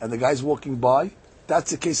ehe, and the guy's walking by,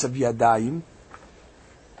 that's a case of yadayim.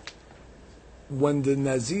 When the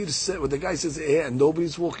Nazir says, when the guy says ehe and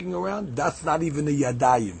nobody's walking around, that's not even a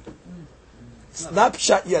yadayim. It's not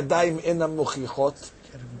pshat yadayim ena mochichot.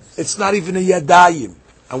 It's not even a yadayim.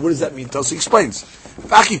 And what does that mean? So he explains.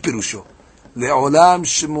 V'achi pirusho. Le'olam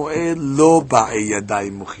Shmuel lo ba'e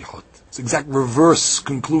yadayim mochichot. It's exact reverse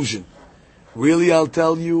conclusion. Really, I'll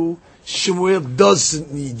tell you, Shmuel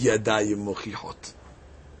doesn't need yadayim mochichot.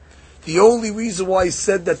 The only reason why he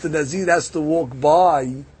said that the Nazir has to walk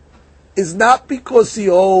by is not because he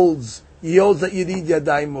holds that you need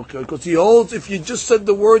yadayim mochichot. Because he holds, if you just said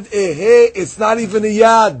the word ehe, it's not even a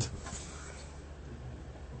yad.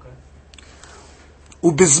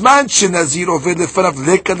 ובזמן שנזיר עובר לפניו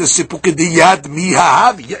לקה לסיפוק דיד מי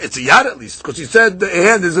האבי. It's a yad at least, because he said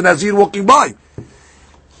and there's a Nazir walking by.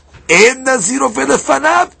 אין נזיר עובר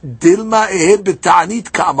לפניו, דלמה אהה בתענית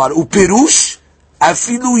כאמר, ופירוש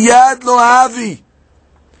אפילו יד לא האבי.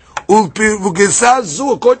 וגרסה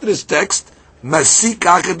זו, according to this text, מסיק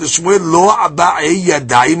אחת לשמואל לא הבעי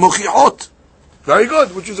ידיים מוכיחות. Very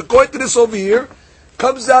good, which is according to this over here,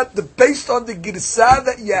 comes out that based on the girsa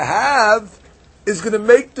that you have, is going to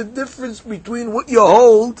make the difference between what you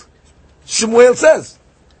hold, Shmuel says.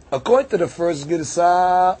 According to the first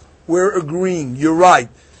girsa, we're agreeing. You're right.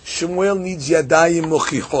 Shmuel needs yadayim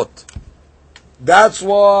mochichot. That's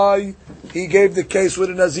why he gave the case where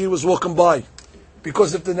the Nazir was walking by.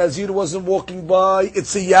 Because if the Nazir wasn't walking by,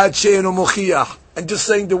 it's a yad she'enu mochiach. And just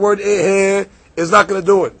saying the word ehe is not going to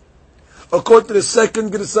do it. According to the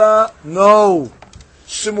second girsa, no.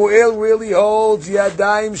 Shmuel really holds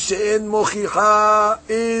yadayim she'en mochicha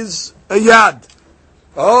is a yad.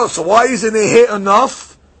 Oh, so why isn't ehe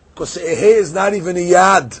enough? Because ehe is not even a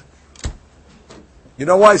yad. You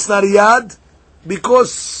know why it's not a yad?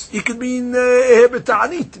 Because it could mean ehe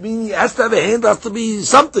beta'anit. I mean, he has to have a hand, has to be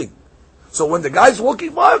something. So when the guy's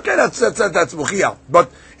walking by, okay, that's mochiya.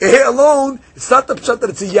 But ehe alone, it's not the pshat that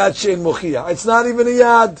it's a yad she'en mochiya. It's not even a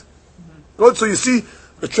yad. Good. So you see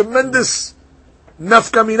a tremendous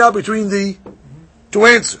nafkamina between the two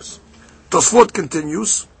answers. Tosfot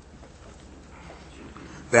continues.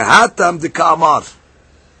 V'hatam de ka'amar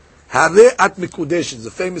Hare at mikudeshet is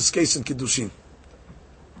a famous case in Kiddushin.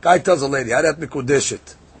 Guy tells a lady, Hare at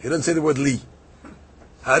mikudeshet. He doesn't say the word li.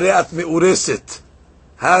 Hare at meureset.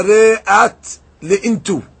 Hare at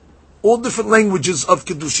leintu. All different languages of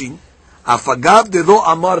Kiddushin. Afagav de lo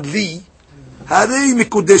amar li. Hare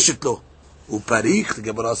mikudeshet lo. Uparich, the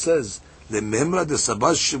Gemara says, Lememra de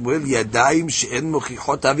sabah shemuel yadayim she'en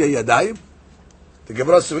mochichot avya yadayim. The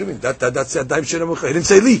Gemara says, what do you mean? That's yadayim she'en mochichot. He didn't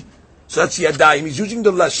say li. So that's yadayim. He's using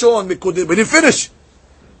the lashon mikudeshet, but he didn't finish.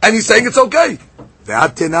 And he's saying it's okay.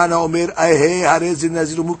 והתננה אומר, הרי זה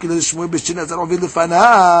נזיר ומוקיל לשמואל בשין נזר עובר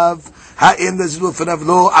לפניו, האם נזיר לפניו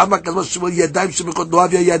לא, אמה כזו שמואל ידיים שמקוד לא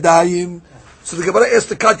אביה ידיים. So the Gemara asks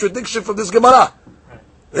the contradiction from this Gemara.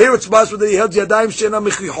 Here it's possible that he held ידיים שאינם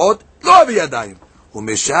מכריחות, לא אביה ידיים.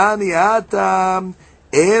 ומשני האטם,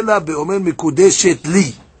 אלא באומר מקודשת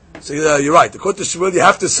לי. So you're right, according to Shmuel you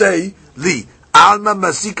have to say לי. עלמא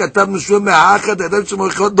מסי כתב משמואל מהאחד, הידיים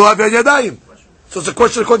שמכריחות לא אביה ידיים. So it's a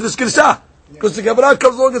question according to this Girsa. Because the Gemara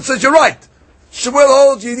comes along and says, you're right. Shmuel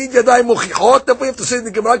holds, you need Yadayim Mochichot, therefore you have to say in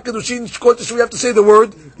the Gemara Kedushin, you have to say the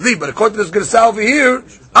word Li. But according to this Gersa over here,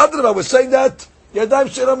 Adrabah was saying that Yadayim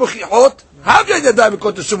Shena Mochichot, have you Yadayim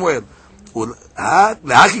according to Shmuel?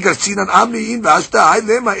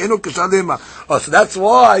 Oh, so that's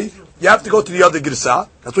why you have to go to the other Gersa.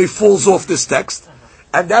 That's why he falls off this text.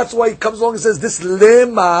 And that's why he comes along and says, this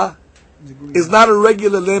Lema is not a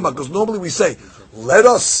regular Lema, because normally we say, let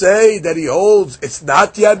us say that he holds it's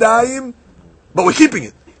not Yadayim, but we're keeping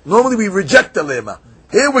it. Normally we reject the Lema.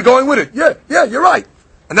 Here we're going with it. Yeah, you're right.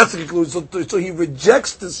 And that's the conclusion. So he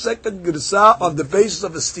rejects the second Gersa on the basis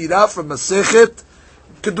of a stira from Masechet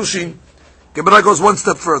Kedushin. Gemara goes one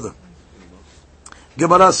step further.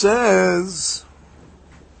 Gemara says,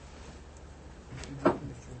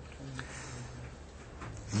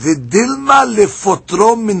 V'dilma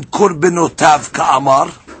lefotro min korbenotav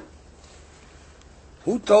ka'amar.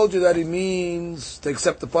 Who told you that it means to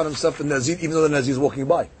accept upon himself the Nazir, even though the Nazir is walking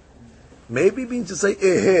by? Maybe it means to say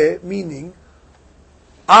ehe, meaning,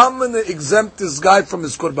 I'm going to exempt this guy from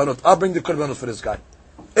his korbanot. I'll bring the korbanot for this guy.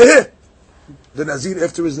 Ehe. The Nazir,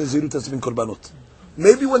 after his Nazirut, has been korbanot.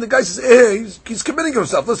 Maybe when the guy says ehe, he's committing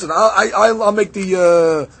himself. Listen, I'll make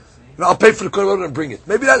the, I'll pay for the korbanot and bring it.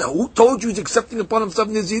 Maybe that, who told you he's accepting upon himself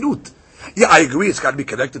Nazirut? Yeah, I agree, it's got to be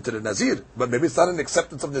connected to the Nazir, but maybe it's not an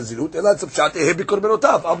acceptance of Nazirut.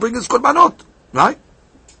 I'll bring his korbanot. Right?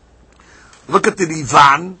 Look at the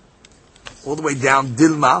Rivan, all the way down,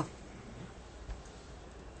 Dilma.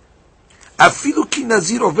 Afilu ki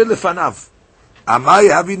Nazir over lefanav. Amai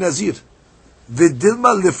havi Nazir.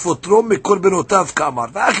 V'dilma lefotro mekorbenotav kamar.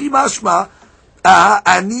 V'achi mashma,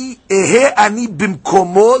 ani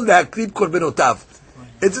bimkomo lehakrib korbenotav.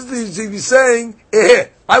 It's just he's saying,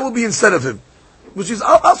 I will be instead of him, which is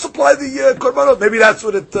I'll supply the korbanot. Maybe that's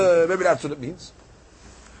what it means.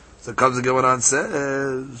 So comes the Gemara and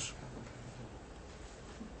says,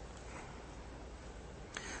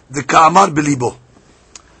 the Ka'amar belibo.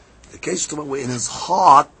 The case to where in his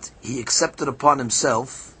heart he accepted upon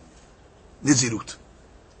himself Nizirut.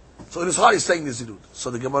 So in his heart he's saying Nizirut.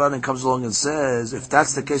 So the Gemara then comes along and says, if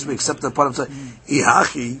that's the case, we accept upon himself.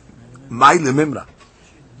 Ihachi mai lemimra.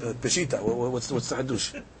 Peshita, what's the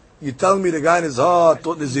hadush? You tell me the guy in his heart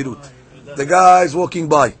taught Nizirut. The guy's walking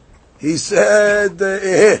by. He said,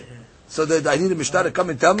 So that I need a Mishnah to come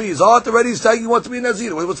and tell me his heart already is saying he wants to be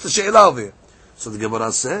Nazir. What's the she'elah over here? So the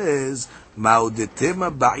Gemara says, Ma'udetema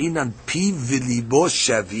ba'inan pi v'libo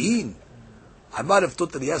shavin. I might have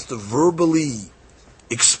thought that he has to verbally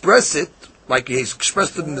express it, like he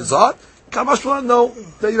expressed it in his heart. Kamashma, no,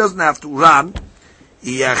 that he doesn't have to. Ran,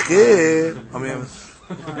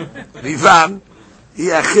 Rivan,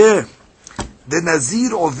 the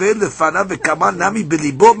Nazir over lefanav v'kamar nami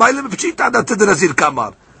belibo. Ma'ile mepchita that the Nazir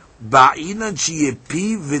kamar. Ba'inan shiye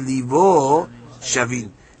pi v'libo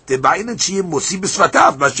shavin. The ba'inan shiye mosi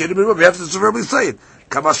b'svatav. Ma'asherim b'libo. We have to verbally say it.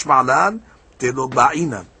 Kamash ma'alan te lo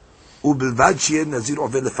ba'inan. U'bilvad shiye Nazir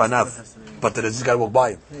over lefanav. But the Nazir got to walk by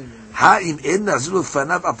him. Ha'im en Nazir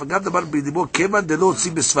lefanav afagav dabar b'libo keman de lo mosi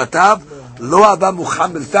b'svatav lo hava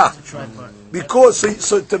mucham miltah. Because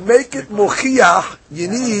so to make it mochiach, you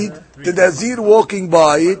need the Nazir walking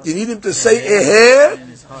by it. You need him to say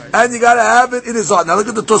and you got to have it in his heart. Now look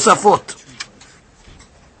at the Tosafot.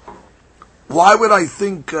 Why would I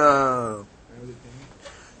think you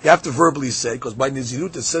have to verbally say? Because by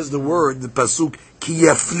Nazirut it says the word, the pasuk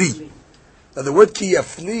kiyafli. Now the word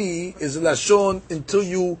kiyafli is a lashon until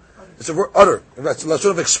you. It's a word utter. It's a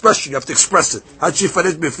lashon of expression. You have to express it.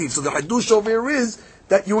 Hachifaret befi. So the hadush over here is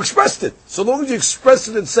that you expressed it. So long as you express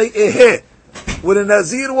it and say with a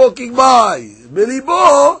Nazir walking by,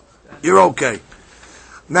 Bilibo, you're okay.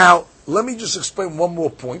 Now, let me just explain one more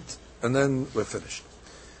point, and then we're finished.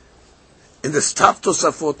 In this top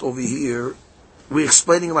Tosafot over here, we're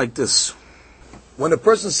explaining like this. When a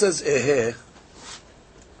person says ehe,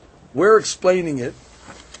 we're explaining it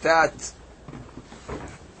that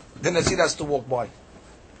the Nazir has to walk by.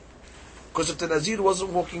 Because if the Nazir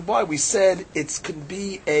wasn't walking by, we said it can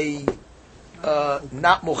be a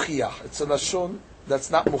not mochiach. It's a lashon that's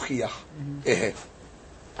not mochiach. Ehe.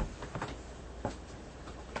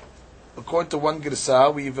 According to one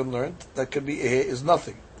Girsah, we even learned that could be ehe is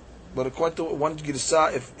nothing. But according to one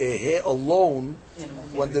Girsah, if ehe alone,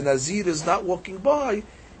 when the Nazir is not walking by,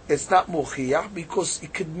 it's not mochiach because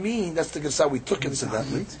it could mean, that's the Girsah we took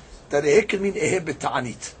incidentally, that ehe could mean ehe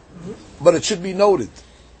b'ta'anit. But it should be noted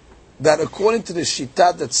that according to the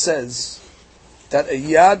Shita that says that a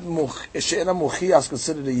yad she'ena mochiach is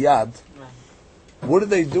considered a yad, what do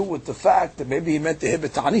they do with the fact that maybe he meant ehe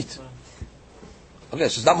b'ta'anit? Okay,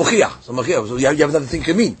 so it's not mochiach. So mochiach, so you have another thing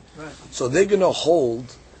to mean. Right. So they're going to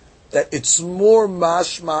hold that it's more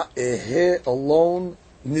mashma ehe alone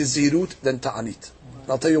nizirut than ta'anit. And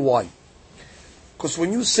I'll tell you why. Because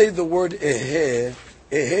when you say the word ehe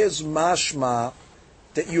is mashma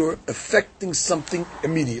that you're affecting something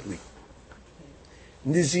immediately.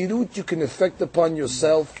 Nizirut you can affect upon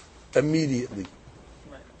yourself immediately.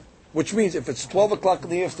 Which means if it's 12 o'clock in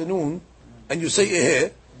the afternoon and you say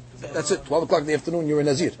ehe, that's it. 12 o'clock in the afternoon, you're a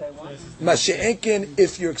Nazir. Mashe'enken,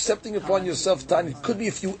 if you're accepting upon yourself time, it could be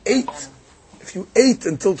if you ate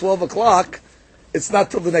until 12 o'clock, it's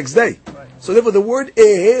not till the next day. So therefore, the word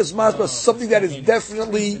ehe is mashma, something that is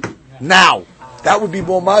definitely now. That would be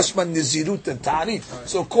more mashma nizirut than ta'anit.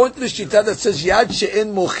 So according to the shita that says yad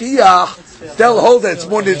she'en mochiach, they'll hold that it's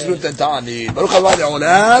more nizirut than ta'anit. Baruch Haba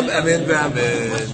Le'olam, amen ve'amen.